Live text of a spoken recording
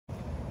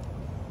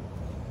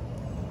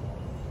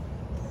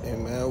Hey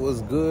man,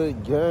 what's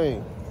good,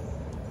 gang?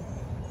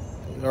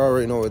 You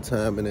already know what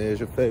time it is.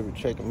 Your favorite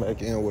checking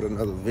back in with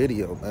another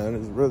video, man.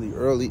 It's really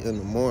early in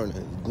the morning.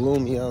 It's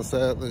gloomy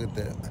outside. Look at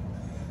that. You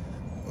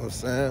know what I'm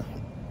saying?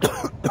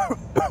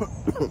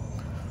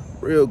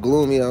 Real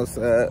gloomy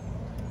outside.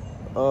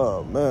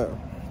 Oh man.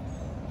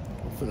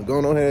 I'm finna go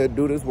on ahead and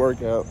do this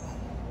workout,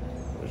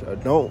 which I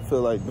don't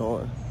feel like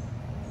doing.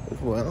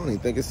 Well, I don't even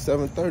think it's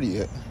 7:30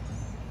 yet.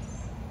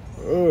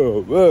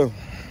 Oh man.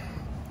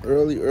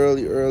 Early.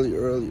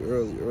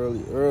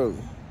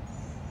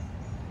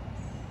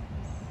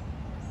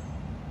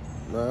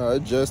 Nah,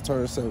 it just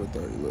turned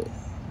 7:30, look.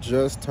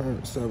 Just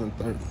turned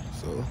 7:30,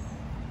 so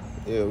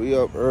yeah, we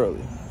up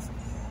early.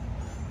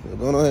 We're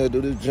going ahead and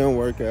do this gym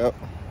workout.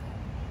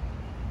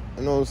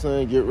 You know what I'm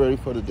saying? Get ready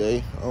for the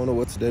day. I don't know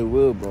what today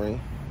will bring.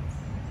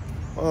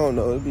 I don't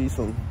know, it'll be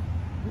some,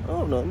 I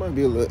don't know, it might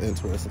be a little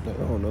interesting day.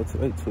 I don't know,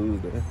 today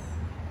Tuesday.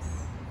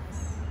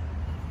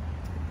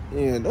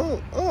 Yeah, I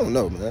don't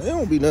know, man. There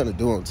don't be nothing to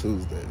do on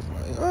Tuesdays.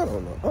 Like, I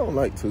don't know. I don't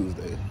like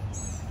Tuesdays.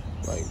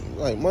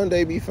 Like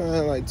Monday be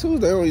fine. Like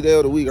Tuesday, only day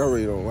of the week I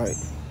really don't like.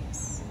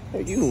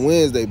 Like even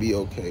Wednesday be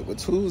okay, but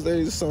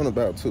Tuesdays, it's something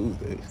about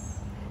Tuesdays.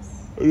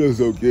 I just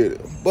don't get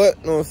it. But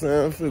you know what I'm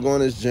saying? I'm finna go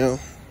in this gym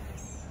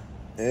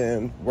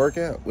and work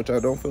out, which I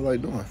don't feel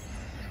like doing.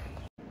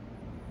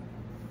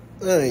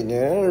 Hey,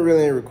 man, I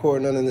really ain't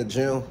recording nothing in the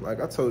gym.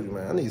 Like I told you,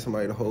 man, I need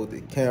somebody to hold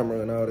the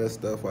camera and all that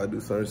stuff while I do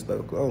certain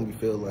stuff. Cause I don't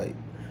feel like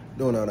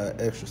doing all that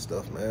extra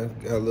stuff, man.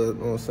 Got a little, you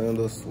know what I'm saying, a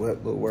little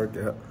sweat, little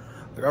workout.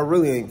 Like, I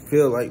really ain't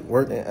feel like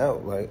working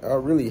out. Like, I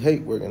really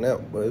hate working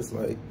out, but it's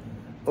like, you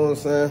know what I'm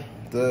saying?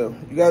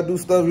 You gotta do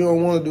stuff you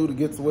don't want to do to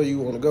get to where you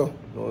want to go. You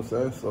know what I'm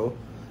saying? So,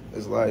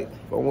 it's like,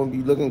 if I want to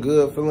be looking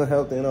good, feeling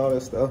healthy and all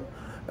that stuff,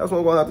 that's what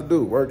I'm going to have to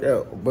do, work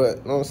out. But,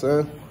 you know what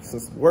I'm saying?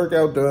 Since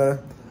workout done,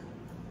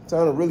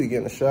 time to really get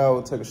in the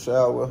shower, take a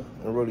shower,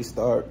 and really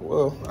start.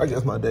 Well, I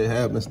guess my day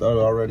has been started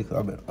already because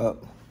I've been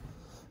up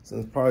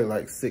since probably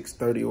like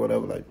 6:30 or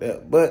whatever like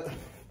that. But I'm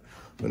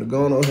gonna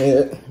go on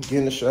ahead, get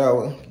in the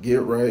shower,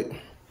 get right.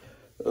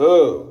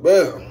 Oh,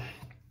 man.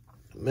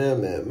 Man.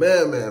 You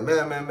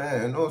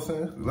know what I'm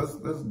saying?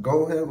 Let's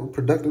go have a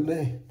productive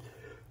day.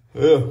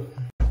 Yeah.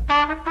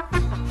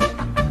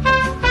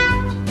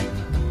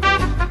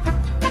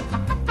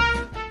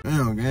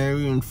 Damn, gang,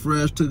 we been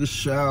fresh, took a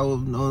shower,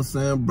 you know what I'm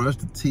saying? Brushed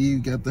the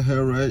teeth, got the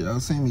hair right.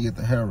 Y'all seen me get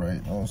the hair right,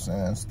 you know what I'm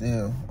saying?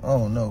 Still, I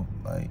don't know,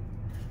 like,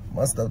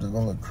 my stuff just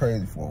gonna look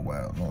crazy for a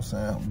while, you know what I'm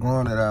saying? I'm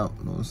growing it out,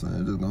 you know what I'm saying?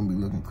 It's just gonna be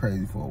looking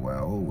crazy for a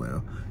while, oh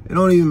well. It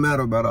don't even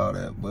matter about all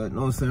that, but you know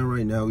what I'm saying?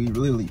 Right now, we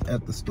really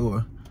at the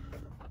store.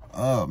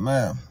 Oh,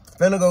 man.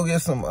 Finna go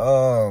get some,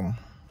 I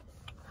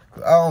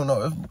don't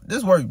know, if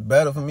this works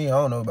better for me, I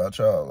don't know about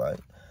y'all. Like,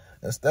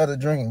 instead of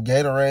drinking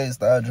Gatorade,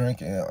 start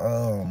drinking,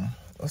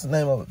 what's the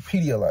name of it?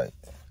 Pedialyte.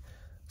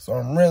 So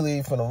I'm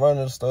really finna run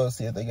to the store to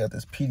see if they got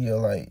this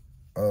Pedialyte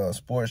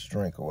sports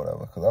drink or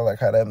whatever, because I like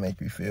how that make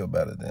me feel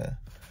better than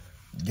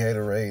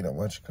Gatorade or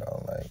what you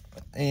call, like,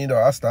 and you know,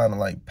 I started to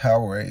like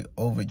Powerade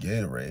over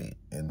Gatorade,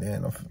 and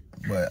then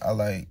but I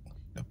like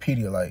the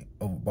Pedialyte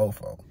over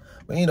both of them.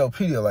 But you know,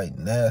 Pedialyte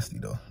nasty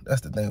though.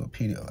 That's the thing with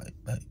Pedialyte,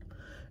 like,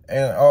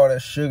 and all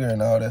that sugar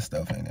and all that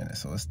stuff ain't in it,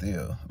 so it's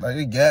still like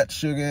it got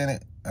sugar in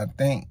it, I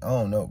think. I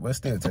don't know, but it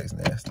still tastes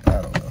nasty.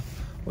 I don't know.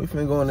 We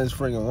finna go in this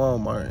freaking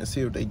Walmart and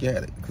see if they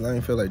got it, because I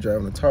didn't feel like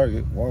driving to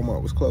Target.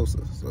 Walmart was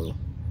closer, so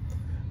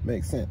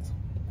makes sense.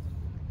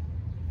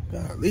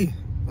 Golly, you know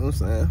what I'm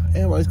saying?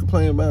 Everybody's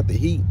complaining about the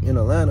heat in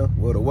Atlanta,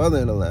 well, the weather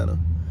in Atlanta.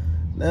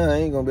 Now I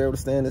ain't gonna be able to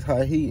stand this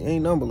high heat.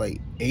 Ain't number like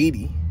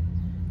 80.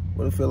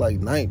 But it feel like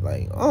night,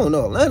 like, I don't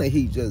know, Atlanta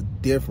heat just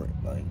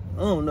different. Like, I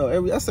don't know,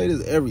 I say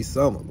this every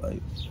summer,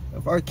 like,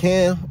 if I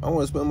can, I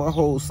wanna spend my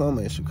whole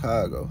summer in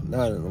Chicago,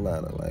 not in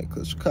Atlanta, like,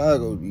 cause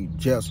Chicago would be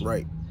just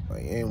right.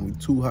 Like, ain't we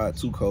too hot,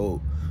 too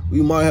cold.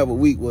 We might have a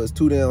week where it's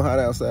too damn hot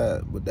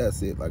outside, but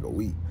that's it, like a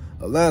week.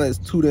 Atlanta is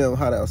too damn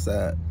hot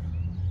outside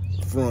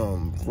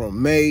from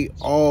May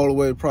all the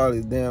way to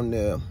probably damn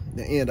near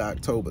the end of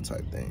October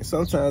type thing.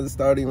 Sometimes it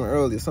starts even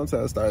earlier.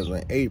 Sometimes it starts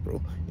in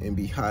April and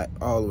be hot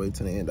all the way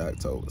to the end of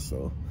October.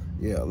 So,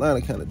 yeah,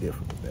 Atlanta kind of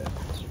different with that.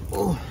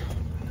 Oh.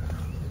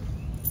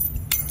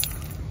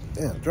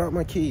 Damn, dropped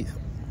my keys.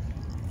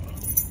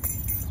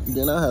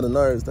 Then I had the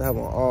nerves to have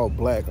on all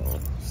black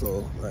on.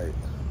 So, like,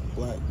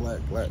 black.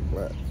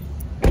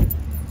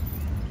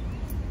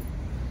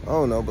 I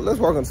don't know, but let's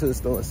walk into the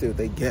store and see what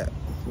they got,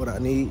 what I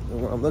need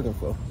and what I'm looking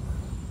for.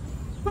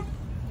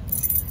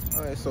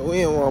 All right, so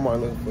we in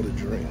Walmart looking for the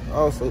drink.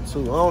 Also,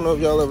 too, I don't know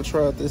if y'all ever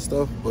tried this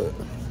stuff, but, you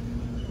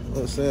know what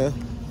I'm saying?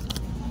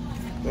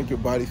 Make your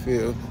body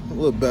feel a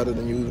little better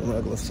than using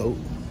regular soap.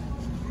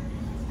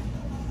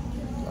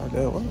 God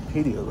damn, what a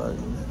Pedialyte.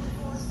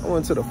 I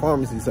went to the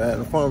pharmacy side,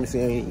 and the pharmacy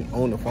ain't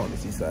on the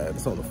pharmacy side,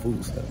 it's on the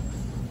food side.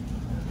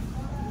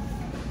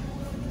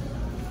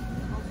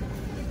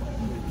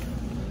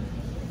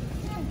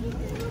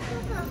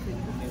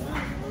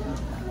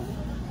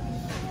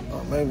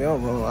 Oh, maybe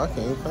I'm wrong, I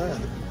can't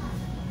find it.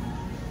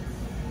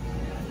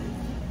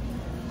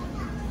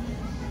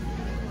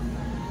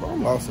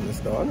 I'm lost in this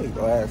store. I need to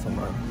go ask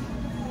somebody.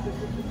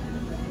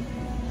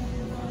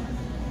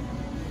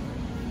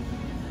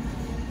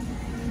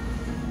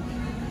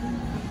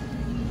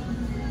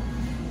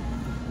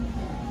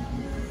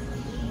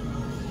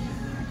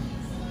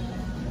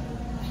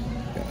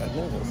 God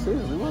damn,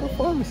 seriously, where the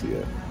pharmacy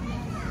at?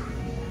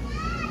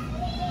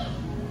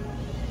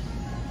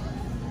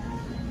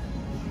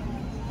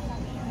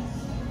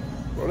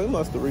 Bro, they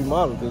must have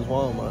remodeled this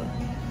Walmart.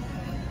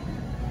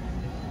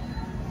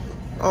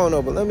 I don't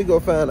know, but let me go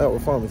find out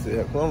what pharmacy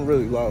at, because I'm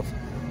really lost.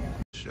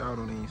 I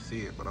don't even see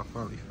it, but I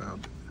finally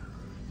found it.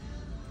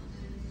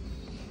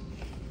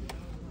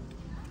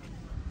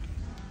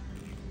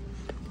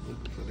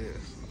 Looking for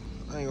this.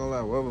 I ain't gonna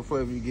lie, whatever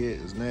flavor you get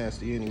is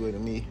nasty anyway to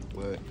me,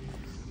 but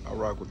I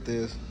rock with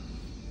this.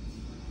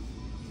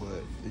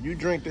 But if you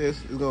drink this,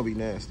 it's gonna be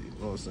nasty, you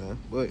know what I'm saying?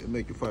 But it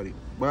make your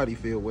body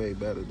feel way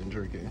better than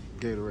drinking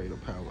Gatorade or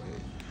Powerade.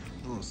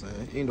 You know what I'm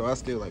saying? Even though I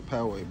still like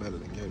Powerade better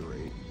than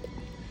Gatorade.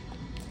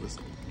 But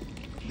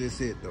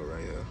this it though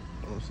right here.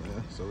 You know what I'm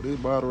saying? So this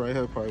bottle right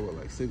here probably what,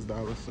 like $6,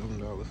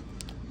 $7,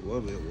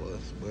 whatever it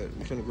was. But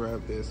we finna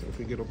grab this and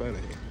we get up out of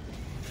here.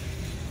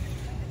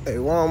 Hey,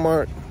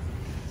 Walmart,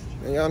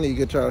 man, y'all need to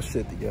get y'all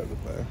shit together,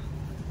 man.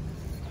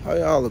 How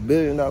y'all $1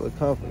 billion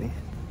company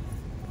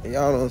and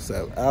y'all don't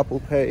sell Apple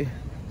Pay?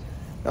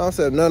 Y'all don't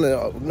sell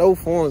no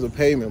forms of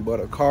payment but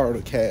a card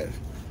or cash.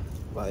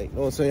 Like, you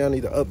know what I'm saying? Y'all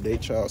need to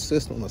update y'all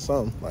system or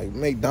something. Like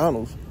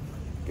McDonald's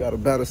got a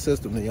better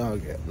system than y'all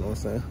got, you know what I'm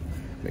saying?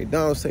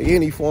 McDonald's say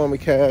any form of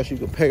cash, you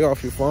can pay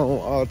off your phone,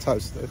 all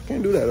types of stuff.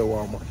 Can't do that at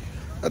Walmart.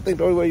 I think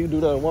the only way you do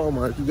that at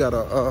Walmart, you got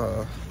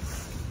a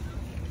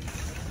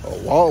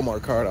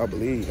Walmart card, I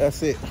believe.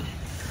 That's it.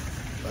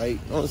 Like,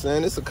 you know what I'm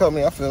saying? It's a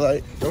company, I feel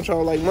like, don't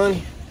y'all like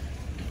money?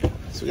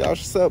 So y'all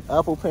should set up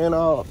Apple Pay and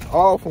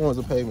all forms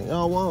of payment.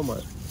 Y'all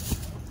Walmart.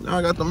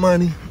 Y'all got the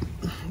money.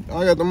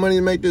 Y'all got the money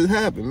to make this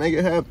happen. Make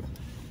it happen.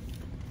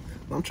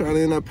 I'm trying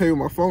to end up paying with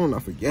my phone and I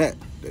forget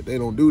that they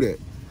don't do that.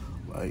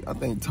 Like, I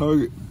think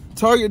Target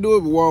do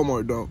it, but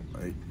Walmart don't.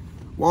 Like,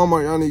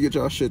 Walmart, y'all need to get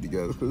y'all shit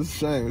together, because it's a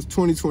shame. It's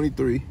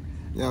 2023.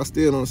 Y'all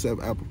still don't accept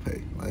Apple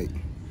Pay. Like,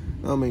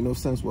 that don't make no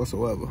sense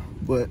whatsoever.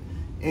 But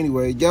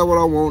anyway, got what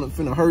I want. I'm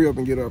finna hurry up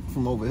and get up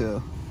from over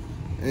here.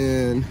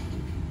 And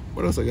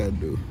what else I gotta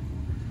do?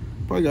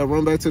 Probably gotta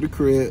run back to the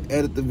crib,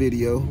 edit the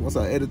video. Once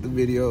I edit the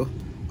video,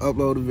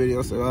 upload the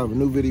video, so I have a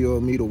new video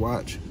of me to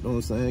watch. You know what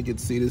I'm saying? Get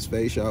to see this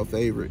face, y'all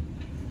favorite.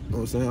 You know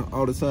what I'm saying?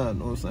 All the time,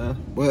 you know what I'm saying?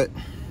 But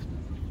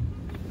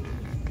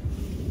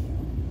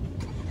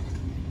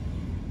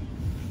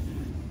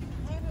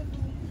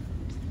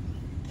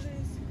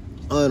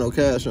I ain't no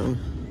cash on me.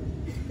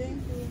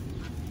 Thank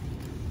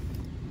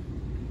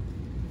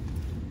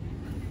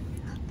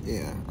you.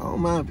 Yeah, I don't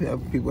mind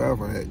people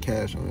ever had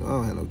cash on me. I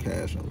don't have no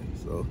cash on me.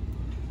 So,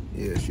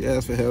 yeah, she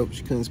asked for help.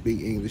 She couldn't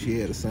speak English. She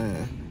had a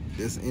sign.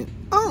 I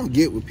don't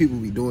get what people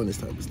be doing this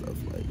type of stuff.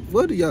 Like,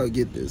 where do y'all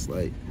get this?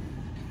 Like,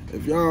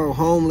 if y'all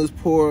homeless,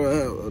 poor,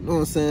 you know what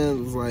I'm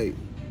saying? It's like,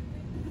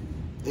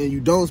 and you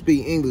don't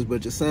speak English,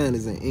 but your sign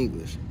is in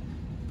English.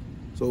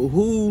 So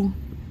who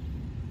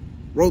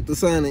wrote the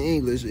sign in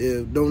English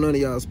if none of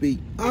y'all speak?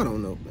 I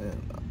don't know,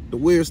 man. The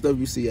weird stuff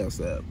you see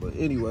outside. But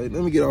anyway,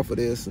 let me get off of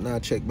this and I'll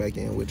check back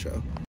in with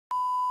y'all.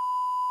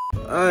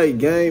 Alright,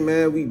 gang,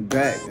 man, we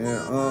back.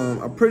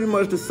 And I pretty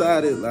much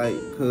decided, like,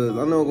 cause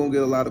I know I'm gonna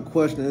get a lot of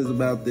questions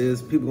about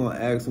this. People gonna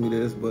ask me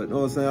this, but you know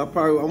what I'm saying? I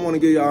want to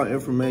give y'all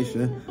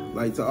information,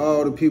 like, to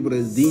all the people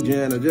that's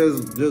DJing or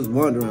just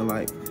wondering,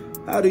 like,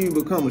 how do you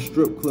become a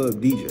strip club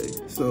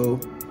DJ? So, you know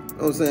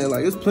what I'm saying?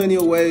 Like, there's plenty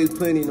of ways,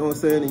 you know what I'm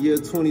saying? In the year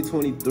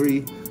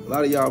 2023, a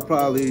lot of y'all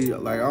probably,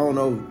 like, I don't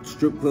know if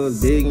strip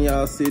clubs big in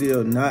y'all city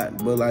or not,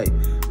 but, like,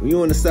 when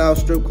you in the South,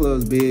 strip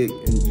clubs big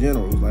in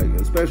general, like,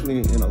 especially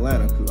in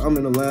Atlanta, because I'm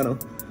in Atlanta, you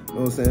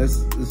know what I'm saying?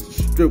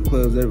 It's strip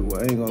clubs everywhere.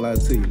 I ain't gonna lie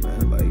to you,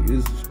 man. Like,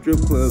 it's strip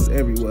clubs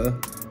everywhere.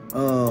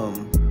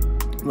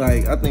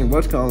 Like, I think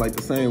Washington, like,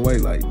 the same way,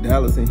 like,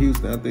 Dallas and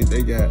Houston, I think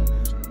they got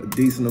a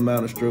decent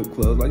amount of strip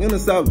clubs. Like, in the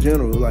South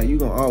general, like, you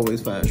gonna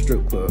always find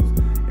strip clubs.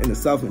 In the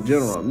South in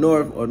general,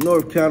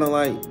 North kind of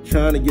like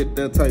trying to get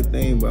that type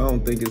thing, but I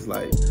don't think it's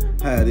like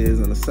how it is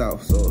in the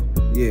South. So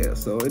yeah,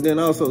 so and then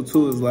also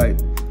too is like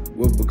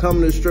with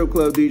becoming a strip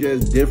club DJ,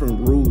 is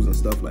different rules and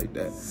stuff like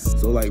that.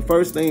 So like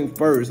first thing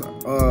first,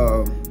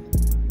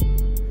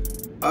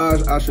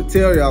 I should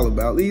tell y'all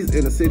about, at least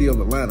in the city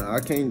of Atlanta. I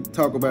can't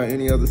talk about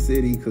any other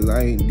city because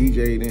I ain't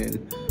DJ'd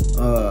in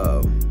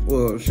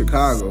well,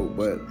 Chicago,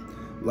 but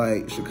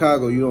like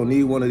Chicago, you don't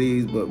need one of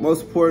these. But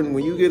most important,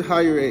 when you get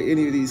hired at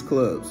any of these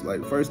clubs,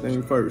 like first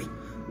thing first,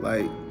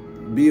 like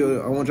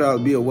I want y'all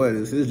to be aware of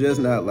this. It's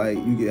just not like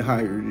you get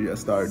hired, you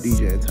just start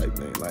DJing type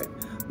thing. Like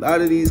a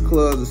lot of these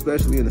clubs,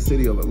 especially in the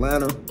city of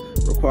Atlanta,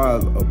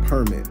 requires a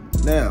permit.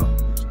 Now,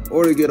 in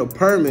order to get a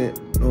permit,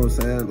 you know what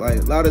I'm saying? Like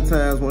a lot of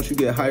times once you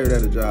get hired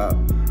at a job,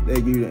 they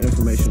give you the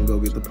information to go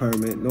get the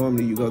permit.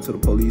 Normally you go to the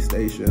police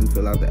station,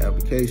 fill out the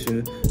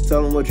application,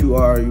 tell them what you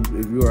are,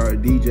 if you are a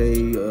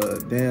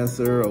DJ,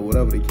 dancer, or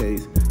whatever the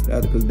case.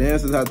 Because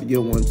dancers have to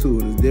get one too,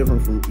 and it's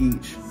different from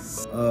each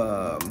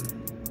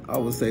I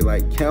would say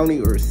like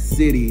county or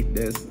city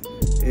that's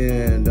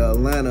in the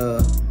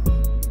Atlanta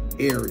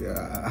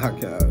area.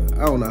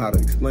 I don't know how to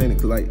explain it,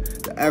 cause like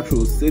the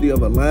actual city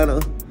of Atlanta,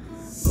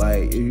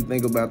 like if you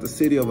think about the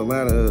city of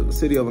Atlanta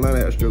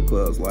has strip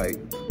clubs like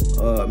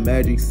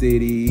Magic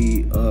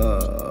City,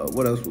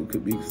 what else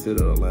could be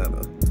considered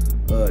Atlanta?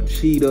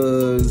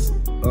 Cheetahs,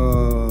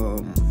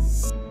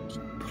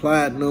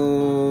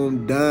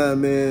 Platinum,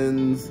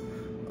 Diamonds,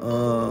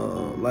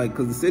 like,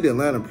 cause the city of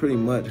Atlanta pretty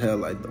much have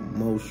like the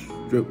most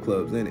strip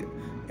clubs in it.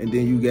 And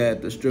then you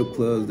got the strip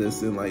clubs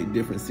that's in like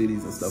different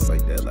cities and stuff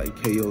like that, like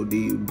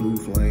KOD, Blue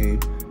Flame.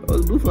 Oh,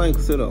 is Blue Flame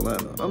considered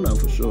Atlanta? I'm not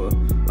for sure.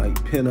 Like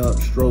Pinup,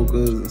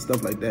 Strokers, and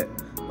stuff like that.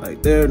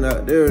 Like they're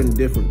in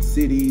different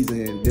cities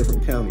and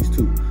different counties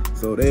too.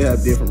 So they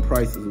have different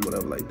prices or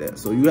whatever like that.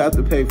 So you have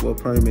to pay for a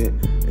permit,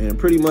 and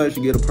pretty much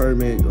you get a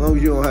permit. As long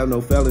as you don't have no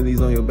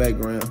felonies on your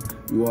background,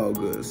 you all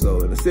good.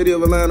 So in the city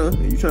of Atlanta,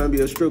 and you're trying to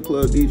be a strip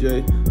club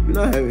DJ, you're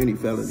not having any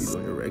felonies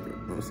on your record,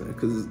 you know what I'm saying?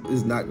 Because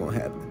it's not gonna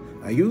happen.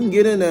 Now you can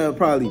get in there and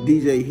probably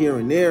DJ here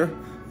and there,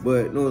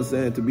 but you know what I'm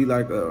saying, to be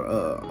like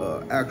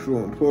a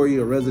actual employee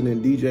or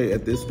resident DJ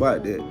at this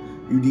spot that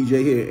you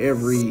DJ here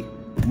every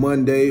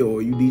Monday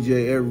or you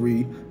DJ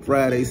every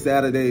Friday,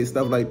 Saturday,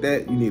 stuff like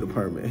that, you need a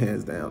permit,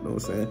 hands down, you know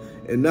what I'm saying?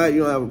 And now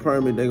you don't have a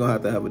permit, they're gonna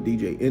have to have a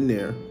DJ in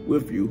there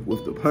with you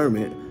with the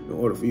permit in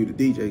order for you to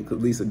DJ, because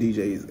at least a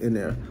DJ is in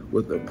there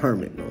with the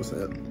permit, you know what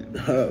I'm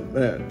saying?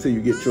 Man, until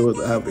you get yours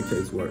or however the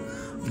case works.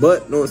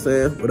 But, you know what I'm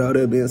saying, with all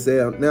that being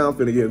said, now I'm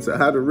finna get into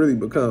how to really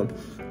become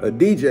a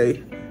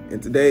DJ in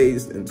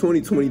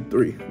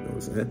 2023, you know what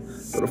I'm saying?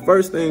 So the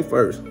first thing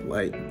first,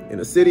 like in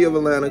the city of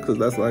Atlanta, because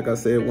that's, like I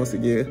said, once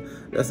again,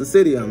 that's the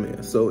city I'm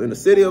in. So in the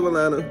city of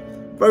Atlanta,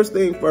 first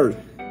thing first,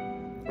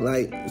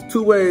 like there's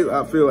two ways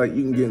I feel like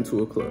you can get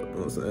into a club, you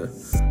know what I'm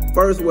saying?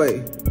 First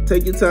way,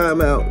 take your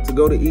time out to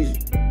go to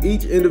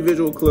each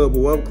individual club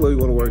or whatever club you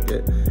want to work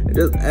at, and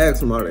just ask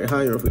them, are they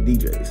hiring for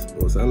DJs? You know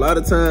what I'm saying? A lot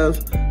of times,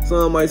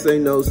 some might say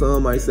no,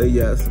 some might say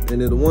yes,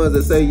 and then the ones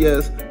that say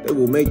yes, they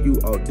will make you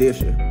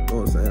audition, you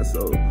know what I'm saying?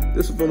 So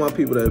this is for my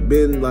people that have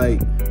been like,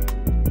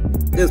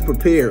 just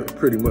prepared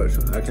pretty much,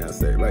 I can't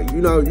say. Like, you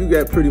know, you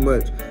got pretty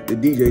much the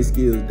DJ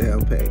skills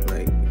down packed,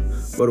 like,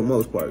 for the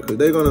most part, because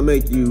they're gonna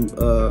make you,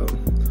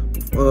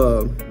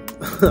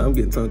 I'm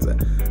getting tongue tied.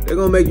 They're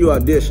gonna make you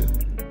audition,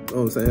 you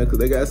know what I'm saying? Because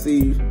they gotta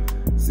see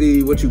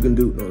what you can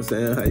do, you know what I'm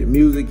saying? How your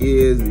music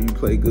is, do you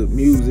play good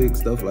music,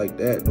 stuff like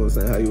that, you know what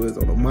I'm saying? How you is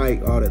on the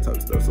mic, all that type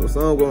of stuff. So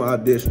some gonna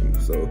audition you.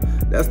 So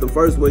that's the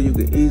first way you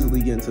can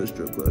easily get into a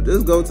strip club.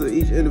 Just go to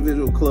each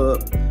individual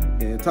club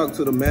and talk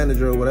to the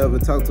manager or whatever,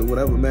 talk to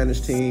whatever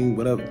managed team,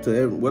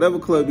 whatever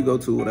club you go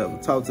to, whatever,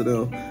 talk to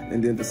them,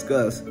 and then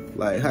discuss,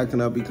 like, how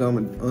can I become,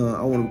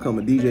 I want to become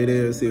a DJ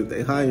there, see if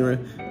they're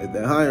hiring. If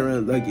they're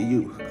hiring, look at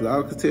you. Because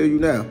I can tell you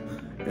now,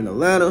 in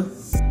Atlanta,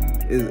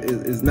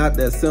 it's not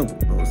that simple,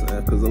 you know what I'm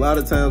saying? Because a lot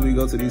of times when you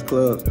go to these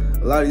clubs,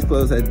 a lot of these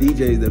clubs have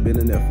DJs that have been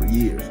in there for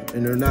years,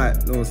 and they're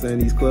not, you know what I'm saying?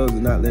 These clubs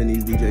are not letting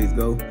these DJs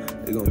go.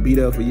 They're gonna be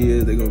there for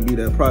years, they're gonna be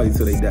there probably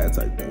till they die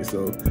type thing.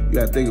 So you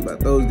gotta think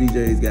about those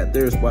DJs got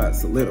their spot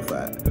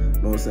solidified, you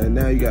know what I'm saying?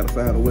 Now you gotta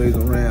find a ways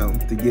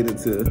around to get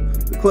into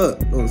the club,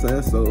 you know what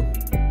I'm saying? So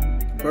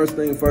first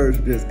thing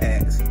first, just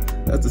ask.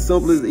 That's the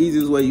simplest,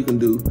 easiest way you can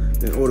do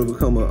in order to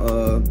become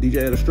a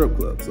DJ at a strip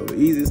club. So the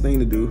easiest thing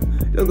to do,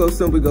 just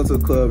simply go to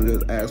the club and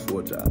just ask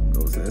for a job, you know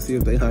what I'm saying? See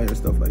if they hire and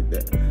stuff like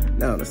that.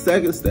 Now the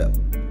second step,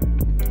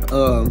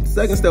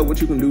 what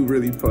you can do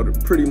really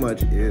pretty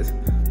much is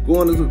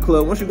going to the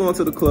club. Once you go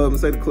into the club and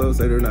say the club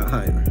say they're not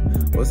hiring,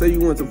 or say you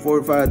went to 4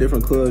 or 5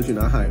 different clubs, you're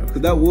not hiring,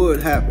 because that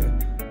would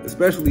happen,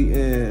 especially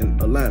in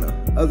Atlanta.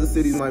 Other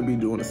cities might be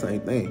doing the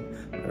same thing.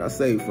 Like I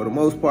say, for the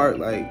most part,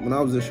 like when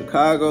I was in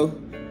Chicago,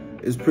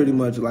 it's pretty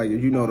much like,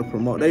 if you know the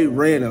promoter, they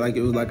ran it like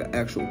it was like an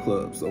actual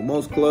club. So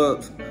most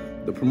clubs,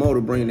 the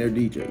promoter bring their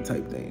DJ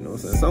type thing, you know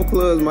what I'm saying? Some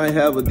clubs might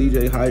have a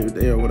DJ hired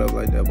there or whatever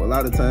like that, but a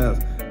lot of times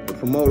the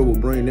promoter will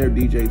bring their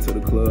DJ to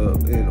the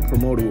club and the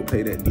promoter will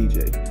pay that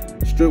DJ.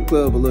 Strip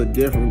club a little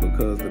different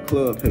because the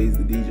club pays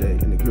the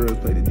DJ and the girls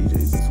pay the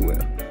DJs as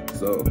well.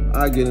 So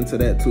I get into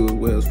that too as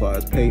well, as far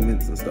as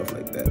payments and stuff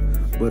like that.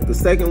 But the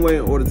second way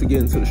in order to get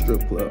into the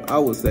strip club, I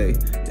would say,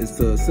 is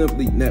to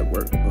simply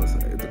network. You know what I'm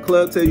saying? If the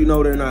club tell you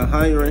no, they're not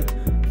hiring,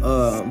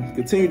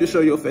 continue to show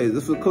your face. If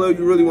it's a club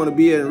you really want to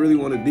be at and really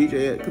want to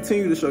DJ at,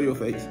 continue to show your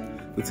face.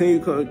 Continue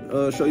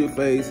to show your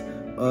face.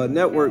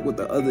 Network with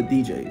the other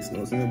DJs. You know what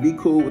I'm saying? Be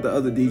cool with the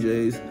other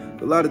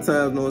DJs. A lot of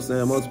times, you know what I'm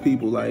saying, most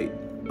people like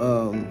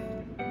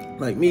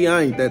me,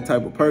 I ain't that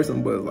type of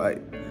person, but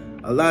like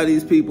a lot of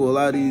these people, a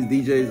lot of these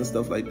DJs and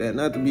stuff like that,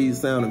 not to be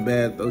sounding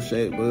bad, throw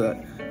shade, but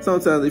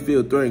sometimes they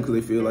feel threatened because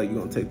they feel like you're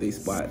gonna take their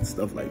spot and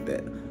stuff like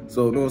that.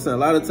 So, you know what I'm saying, a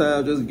lot of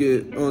times just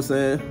get, you know what I'm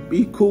saying,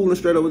 be cool and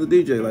straight up with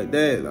the DJ, like,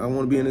 Dad, I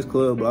want to be in this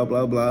club, blah,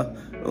 blah, blah.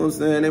 You know what I'm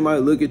saying? They might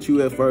look at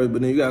you at first,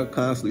 but then you gotta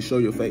constantly show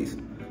your face.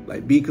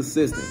 Like, be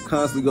consistent,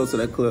 constantly go to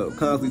that club,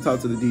 constantly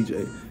talk to the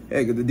DJ.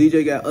 Heck, if the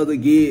DJ got other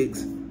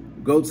gigs,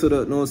 go to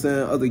the, you know what I'm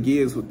saying, other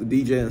gigs with the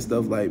DJ and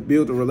stuff, like,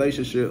 build a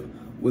relationship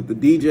with the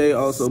DJ,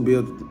 also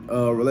build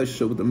a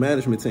relationship with the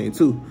management team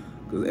too.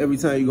 Because every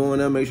time you go in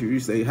there, make sure you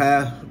say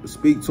hi,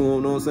 speak to them,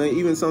 you know what I'm saying?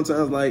 Even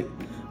sometimes, like,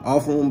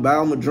 offer them, buy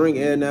them a drink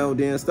every now and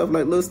then,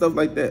 little stuff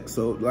like that.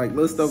 So, like,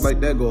 little stuff like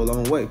that go a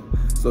long way.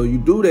 So you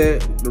do that.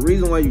 The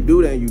reason why you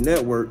do that and you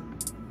network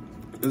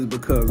is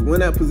because when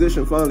that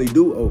position finally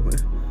do open,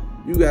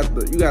 you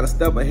got a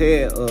step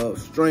ahead of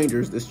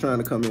strangers that's trying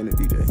to come in and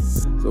DJ.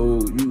 So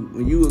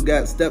when you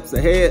got steps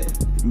ahead,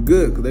 you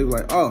good, because they were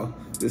like, oh,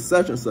 it's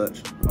such and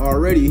such.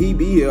 Already he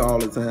be here all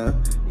the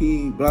time.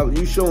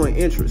 You showing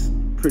interest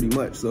pretty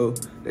much. So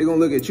they gonna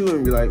look at you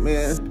and be like,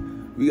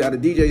 man, we got a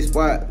DJ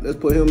spot. Let's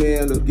put him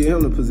in. Let's get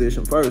him the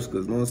position first,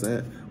 because you know what I'm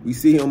saying? We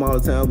see him all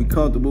the time. We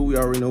comfortable. We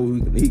already know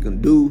what he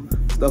can do.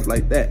 Stuff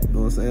like that. You know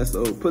what I'm saying?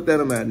 So put that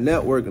in my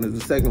networking as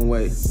the second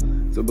way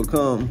to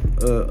become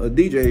a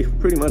DJ,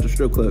 pretty much a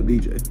strip club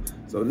DJ.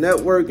 So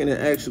networking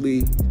and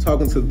actually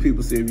talking to the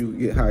people, see if you can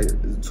get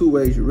hired. There's 2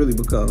 ways you really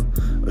become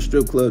a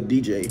strip club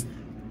DJ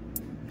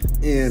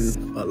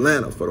in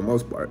Atlanta for the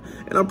most part.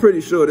 And I'm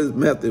pretty sure this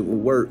method will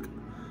work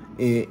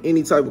in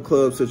any type of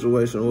club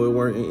situation, or it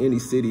work in any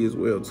city as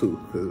well too.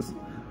 Because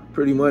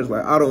pretty much,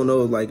 like, I don't know,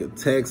 like in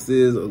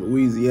Texas or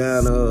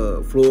Louisiana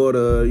or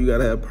Florida, you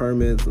gotta have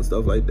permits and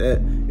stuff like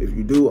that. If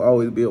you do,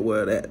 always be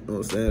aware of that, you know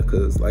what I'm saying?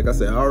 Because like I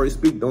said, I already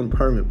speak on the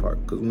permit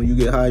part, because when you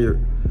get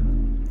hired,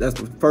 that's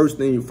the first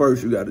thing you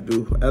gotta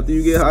do. After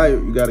you get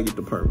hired, you gotta get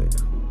the permit,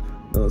 you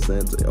know what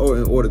I'm saying? Or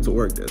in order to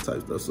work that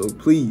type of stuff. So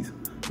please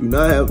do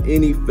not have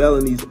any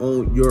felonies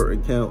on your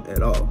account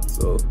at all.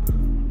 So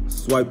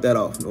swipe that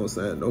off, you know what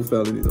I'm saying? No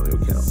felonies on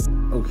your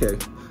account. Okay.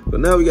 So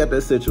now we got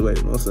that situated,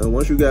 you know what I'm saying?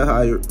 Once you got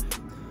hired,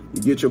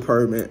 you get your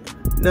permit,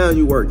 now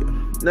you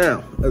working.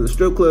 Now, as a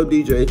strip club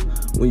DJ,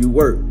 when you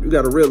work, you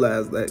gotta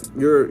realize that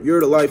you're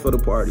the life of the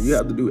party. You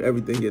have to do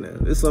everything in there.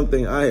 It's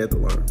something I had to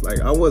learn.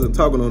 Like, I wasn't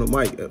talking on the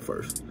mic at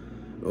first. You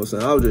know what I'm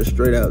saying? I was just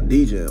straight out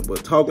DJing,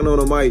 but talking on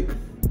the mic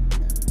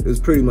is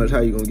pretty much how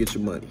you gonna get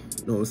your money.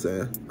 You know what I'm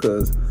saying?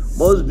 Because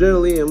most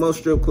generally in most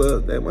strip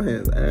clubs, damn, my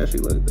hands ashy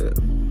like that.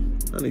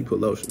 I need to put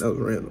lotion, that was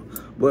random.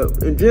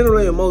 But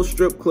generally in most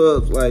strip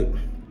clubs, like,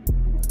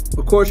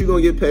 of course you're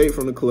gonna get paid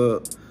from the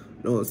club,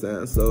 you know what I'm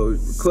saying? So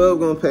the club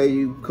gonna pay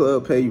you,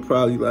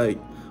 probably like,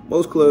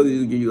 most clubs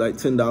usually give you like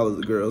 $10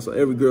 a girl. So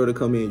every girl that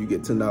come in, you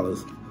get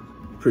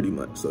 $10 pretty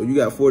much. So you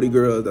got 40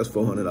 girls, that's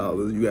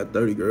 $400. You got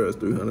 30 girls,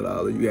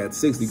 $300. You got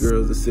 60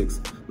 girls, that's you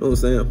know what I'm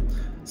saying?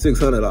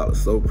 $600.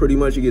 So pretty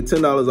much you get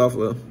 $10 off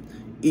of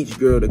each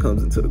girl that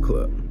comes into the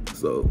club.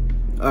 So,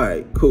 all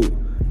right, cool.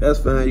 That's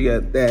fine, you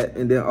got that.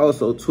 And then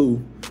also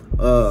too,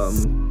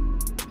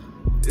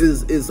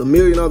 is a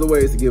million other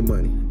ways to get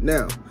money.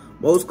 Now,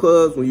 most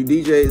clubs, when you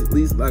DJ, at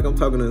least like I'm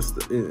talking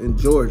in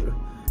Georgia,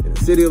 in the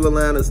city of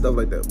Atlanta, stuff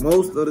like that,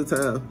 most of the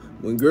time,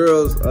 when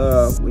girls,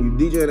 when you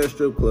DJ in that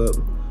strip club,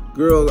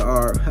 girls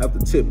have to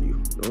tip you, you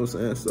know what I'm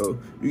saying? So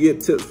you get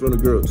tips from the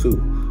girl too.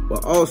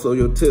 But also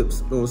your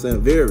tips, you know what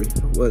I'm saying, vary.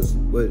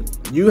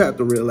 What you have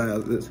to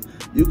realize is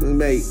you can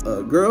make,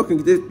 a girl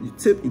can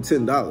tip you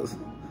 $10.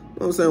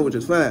 You know what I'm saying, which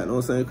is fine, you know what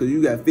I'm saying, because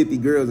you got 50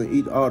 girls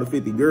and all the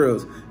 50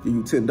 girls give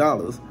you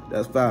 $10,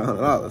 that's $500, you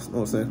know what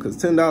I'm saying,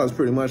 because $10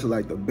 pretty much is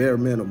like the bare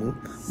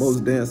minimum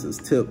most dancers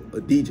tip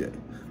a DJ.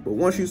 But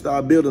once you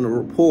start building a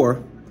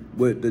rapport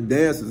with the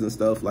dancers and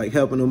stuff, like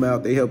helping them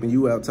out, they helping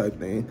you out type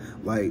thing,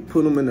 like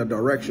putting them in the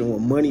direction where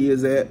money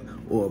is at,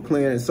 or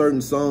playing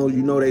certain songs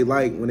you know they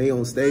like when they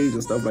on stage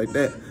and stuff like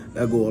that,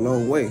 that go a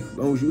long way. As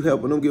long as you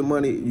helping them get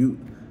money, you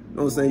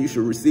know what I'm saying, you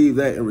should receive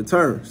that in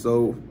return.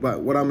 So,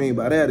 but what I mean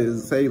by that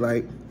is, say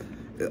like,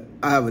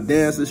 I have a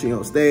dancer, she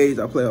on stage,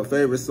 I play her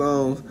favorite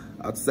songs,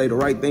 I say the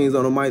right things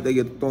on the mic, they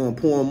get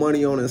pouring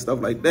money on it and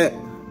stuff like that. You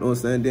know what I'm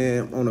saying?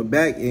 Then on the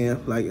back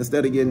end, like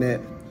instead of getting that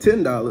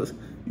 $10,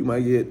 you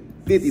might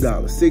get $50,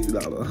 $60,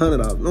 $100, you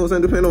know what I'm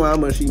saying? Depending on how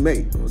much she make,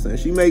 you know what I'm saying?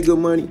 She make good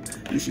money,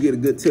 you should get a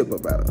good tip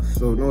about her.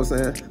 So, you know what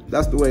I'm saying?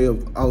 That's the way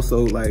of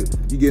also like,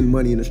 you getting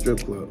money in the strip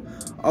club.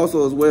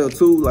 Also as well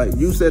too, like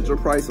you set your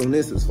price on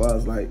this as far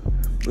as like,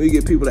 when you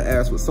get people to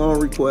ask for song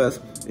requests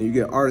and you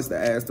get artists to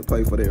ask to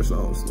play for their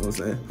songs, you know what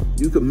I'm saying?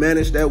 You can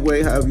manage that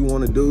way however you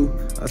want to do.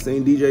 I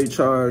seen DJ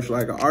charge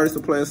like an artist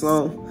to play a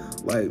song.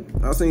 Like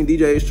I've seen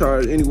DJs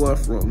charge anywhere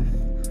from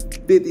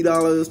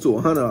 $50 to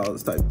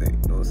 $100 type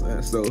thing, you know what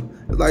I'm saying? So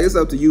it's like, it's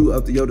up to you,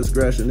 up to your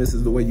discretion. This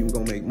is the way you're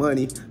gonna make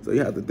money. So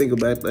you have to think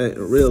about that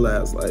and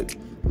realize, like, you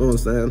know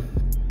what I'm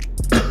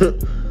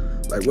saying?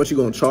 Like what you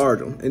gonna charge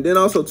them. And then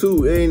also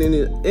too, it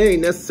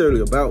ain't necessarily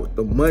about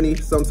the money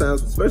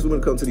sometimes, especially when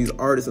it comes to these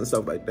artists and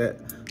stuff like that.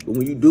 But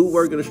when you do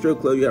work in a strip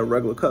club, you have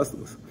regular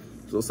customers.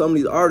 So some of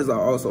these artists are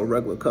also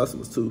regular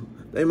customers too.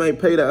 They may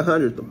pay that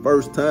 $100 the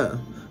first time,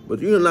 but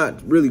you're not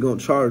really gonna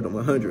charge them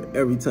 $100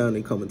 every time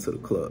they come into the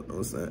club, you know what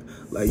I'm saying?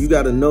 Like you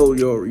gotta know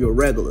your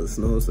regulars,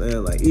 you know what I'm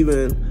saying? Like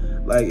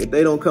even like if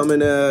they don't come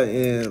in there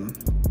and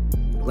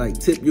like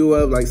tip you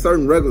up, like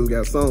certain regulars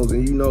got songs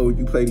and you know if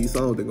you play these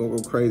songs they're gonna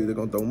go crazy, they're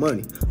gonna throw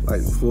money.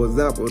 Like for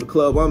example, the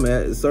club I'm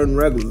at is certain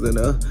regulars in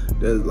there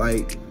that's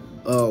like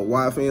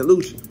YF and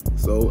Lucci.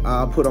 So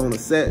I'll put on a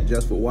set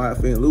just for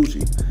YF and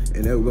Lucci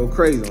and they would go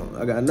crazy on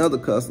it. I got another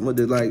customer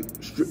that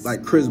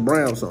like Chris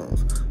Brown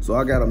songs. So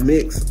I got a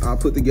mix I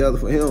put together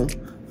for him,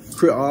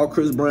 all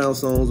Chris Brown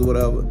songs or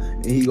whatever,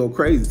 and he go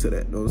crazy to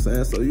that, you know what I'm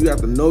saying? So you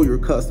have to know your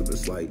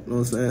customers, like, you know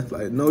what I'm saying?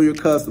 Like, know your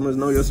customers,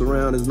 know your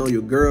surroundings, know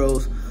your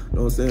girls, you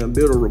know what I'm saying?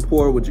 Build a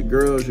rapport with your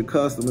girls, your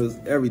customers,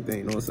 everything,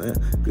 you know what I'm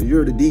saying? Because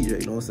you're the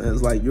DJ, you know what I'm saying?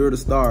 It's like you're the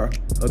star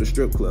of the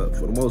strip club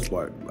for the most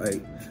part.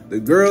 Like,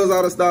 the girls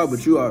are the star,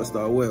 but you are the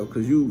star well,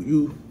 because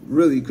you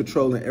really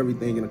controlling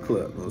everything in the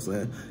club, you know what I'm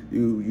saying?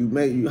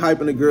 You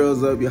hyping the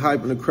girls up, you're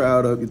hyping the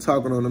crowd up, you're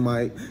talking on the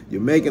mic, you're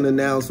making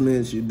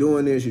announcements, you're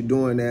doing this, you're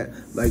doing that.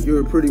 Like,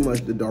 you're pretty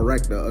much the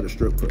director of the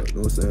strip club, you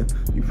know what I'm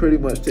saying? You pretty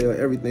much tell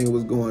everything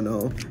what's going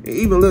on. And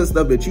even little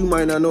stuff that you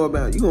might not know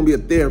about, you're gonna be a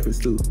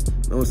therapist too, you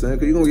know what I'm saying?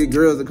 Because you're gonna get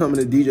girls that come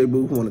in the DJ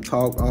booth who wanna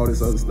talk, all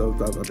this other stuff,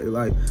 talk about their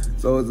life.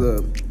 So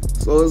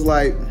it's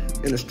like,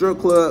 in the strip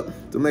club,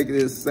 to make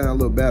it sound a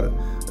little better,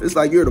 it's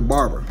like you're the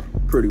barber,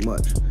 pretty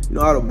much. You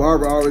know how the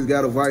barber always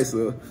got advice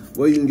of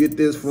where you can get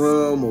this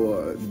from,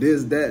 or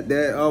this,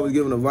 that, always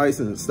giving advice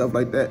and stuff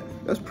like that.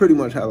 That's pretty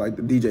much how like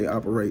the DJ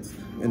operates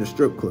in the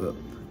strip club.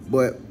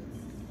 But,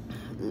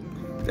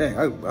 dang,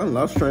 I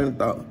lost train of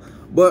thought.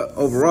 But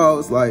overall,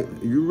 it's like,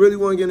 if you really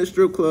want to get in the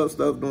strip club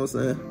stuff, you know what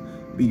I'm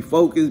saying? Be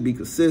focused, be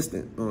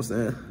consistent, you know what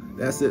I'm saying?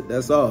 That's it,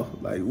 that's all.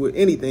 Like with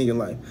anything in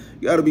life,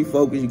 you gotta be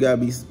focused, you gotta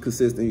be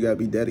consistent, you gotta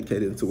be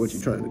dedicated to what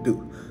you're trying to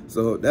do.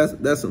 So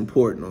that's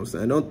important, you know what I'm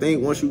saying? Don't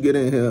think once you get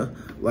in here,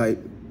 like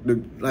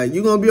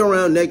you're gonna be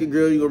around naked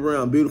girls, you're gonna be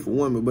around beautiful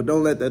women, but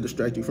don't let that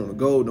distract you from the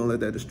goal, don't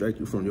let that distract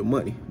you from your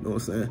money, you know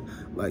what I'm saying?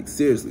 Like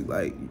seriously,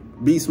 like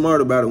be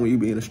smart about it when you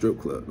be in a strip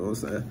club, you know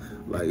what I'm saying?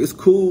 Like it's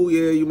cool,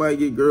 yeah, you might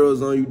get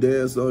girls on you,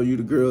 dance on you,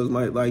 the girls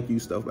might like you,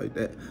 stuff like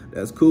that.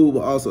 That's cool,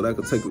 but also that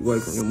could take away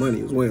from your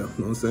money as well, you know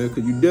what I'm saying?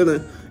 Because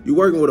you're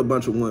working with a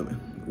bunch of women.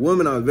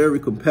 Women are very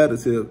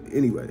competitive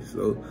anyway,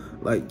 so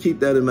like keep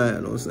that in mind,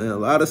 you know what I'm saying? A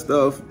lot of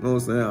stuff, you know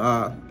what I'm saying?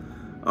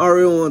 I don't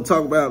really want to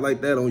talk about it like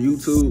that on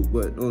YouTube,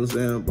 but you know what I'm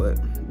saying? But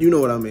you know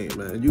what I mean,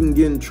 man. You can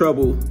get in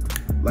trouble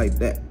like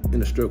that in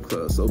the strip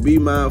club. So be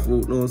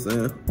mindful, you know what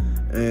I'm saying?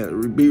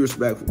 And be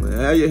respectful, man.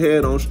 Have your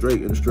head on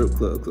straight in the strip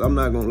club, because I'm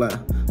not going to lie.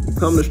 You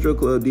come to strip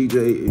club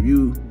DJ, if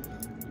you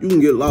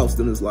can get lost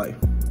in this life.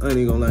 I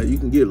ain't gonna lie, you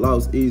can get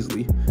lost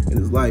easily in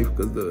this life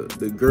because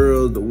the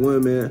girls, the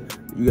women,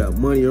 you got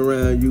money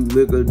around you,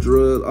 liquor,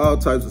 drugs, all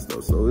types of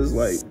stuff. So it's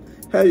like,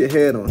 have your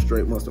head on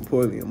straight, most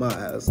importantly in my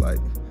eyes. Like,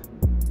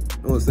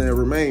 you know what I'm saying?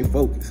 Remain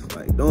focused.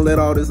 Like, don't let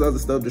all this other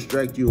stuff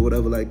distract you or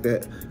whatever like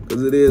that,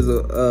 because it is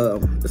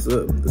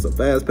it's a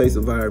fast-paced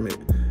environment.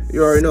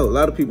 You already know, a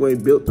lot of people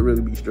ain't built to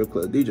really be strip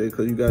club DJ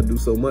because you got to do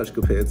so much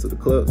compared to the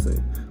club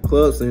scene.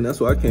 Club scene, that's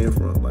where I came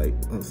from, like, you know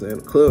what I'm saying,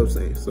 the club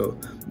scene. So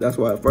that's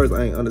why at first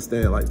I ain't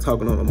understand, like,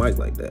 talking on a mic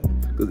like that.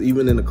 Because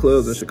even in the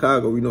clubs in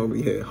Chicago, we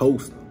normally had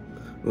hosts. You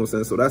know what I'm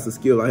saying? So that's a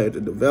skill I had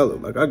to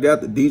develop. Like, I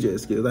got the DJ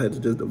skills. I had to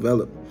just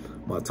develop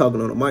my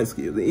talking on the mic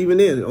skills. And even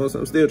then, you know what I'm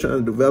saying, I'm still trying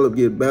to develop,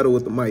 get better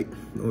with the mic.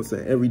 You know what I'm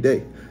saying? Every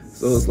day.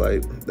 So it's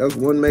like, that's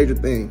one major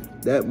thing.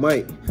 That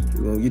mic is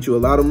going to get you a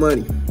lot of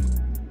money.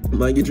 It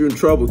might get you in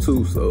trouble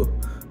too, so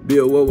be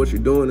aware what you're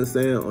doing and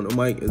saying on the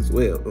mic as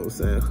well, you know what I'm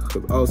saying?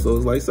 Because also,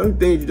 it's like certain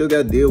things you just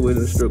got to deal with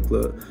in the strip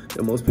club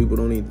that most people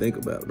don't even think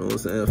about, you know what I'm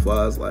saying? As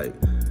far as like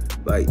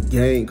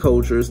gang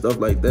culture, stuff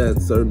like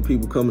that. Certain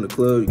people come in the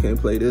club, you can't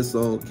play this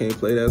song, can't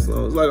play that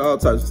song. It's like all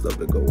types of stuff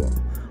that go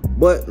on.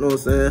 But, you know what I'm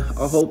saying?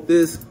 I hope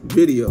this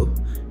video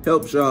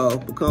helps y'all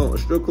become a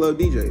strip club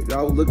DJ. If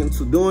y'all was looking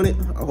to doing it,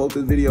 I hope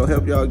this video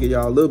helped y'all, get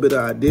y'all a little bit of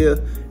idea.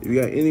 If you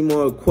got any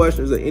more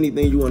questions or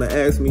anything you want to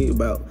ask me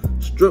about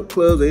strip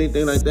clubs or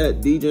anything like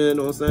that, DJing, you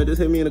know what I'm saying,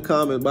 just hit me in the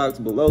comment box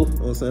below, you know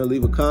what I'm saying,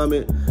 leave a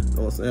comment, you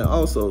know what I'm saying.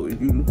 Also, if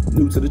you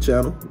new to the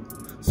channel,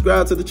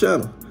 subscribe to the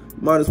channel.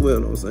 You might as well, you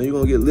know what I'm saying. You're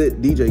going to get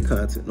lit DJ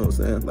content, you know what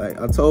I'm saying. Like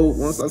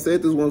I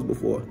said this once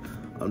before,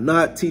 I'm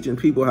not teaching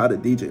people how to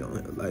DJ on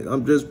here. Like,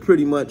 I'm just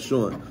pretty much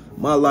showing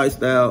my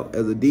lifestyle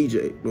as a DJ,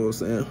 you know what I'm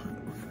saying?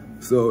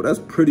 So that's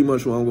pretty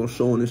much what I'm going to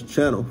show on this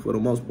channel for the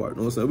most part, you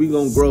know what I'm saying? We're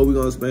going to grow, we're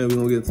going to expand, we're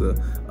going to get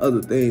to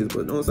other things, but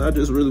you know what I'm saying? I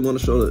just really want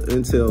to show the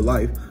intel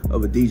life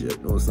of a DJ,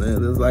 you know what I'm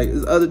saying?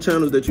 There's other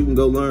channels that you can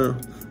go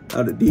learn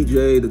how to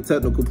DJ, the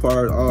technical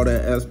part, all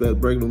that aspect,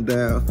 breaking them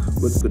down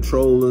with the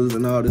controllers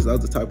and all this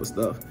other type of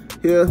stuff.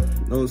 Here,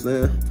 you know what I'm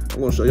saying? I'm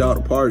going to show y'all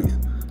the parties.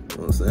 You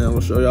know what I'm saying? I'm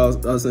gonna show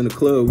y'all us in the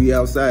club, we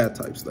outside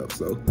type stuff.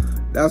 So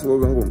that's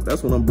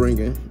what I'm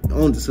bringing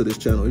on to this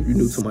channel if you're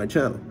new to my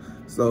channel.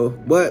 So,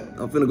 but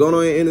I'm finna go on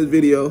and end this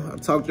video. I've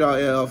talked y'all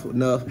off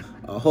enough.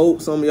 I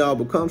hope some of y'all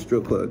become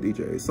strip club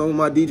DJs. Some of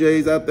my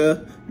DJs out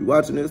there, you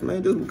watching this,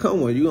 man, just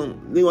become one. You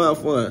gonna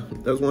have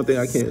fun. That's one thing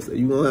I can say.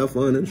 You gonna have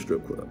fun in the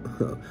strip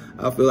club.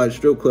 I feel like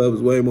strip club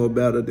is way more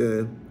better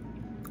than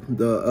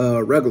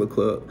the regular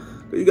club.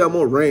 You got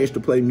more range to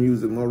play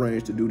music, more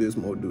range to do this,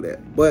 more to do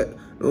that. But, you know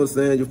what I'm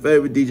saying, your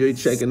favorite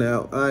DJ checking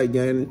out. All right,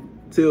 gang,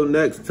 till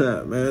next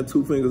time, man.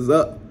 2 fingers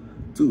up,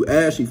 2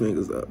 ashy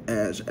fingers up.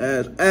 Ash,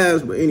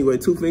 but anyway,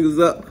 2 fingers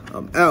up.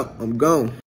 I'm out, I'm gone.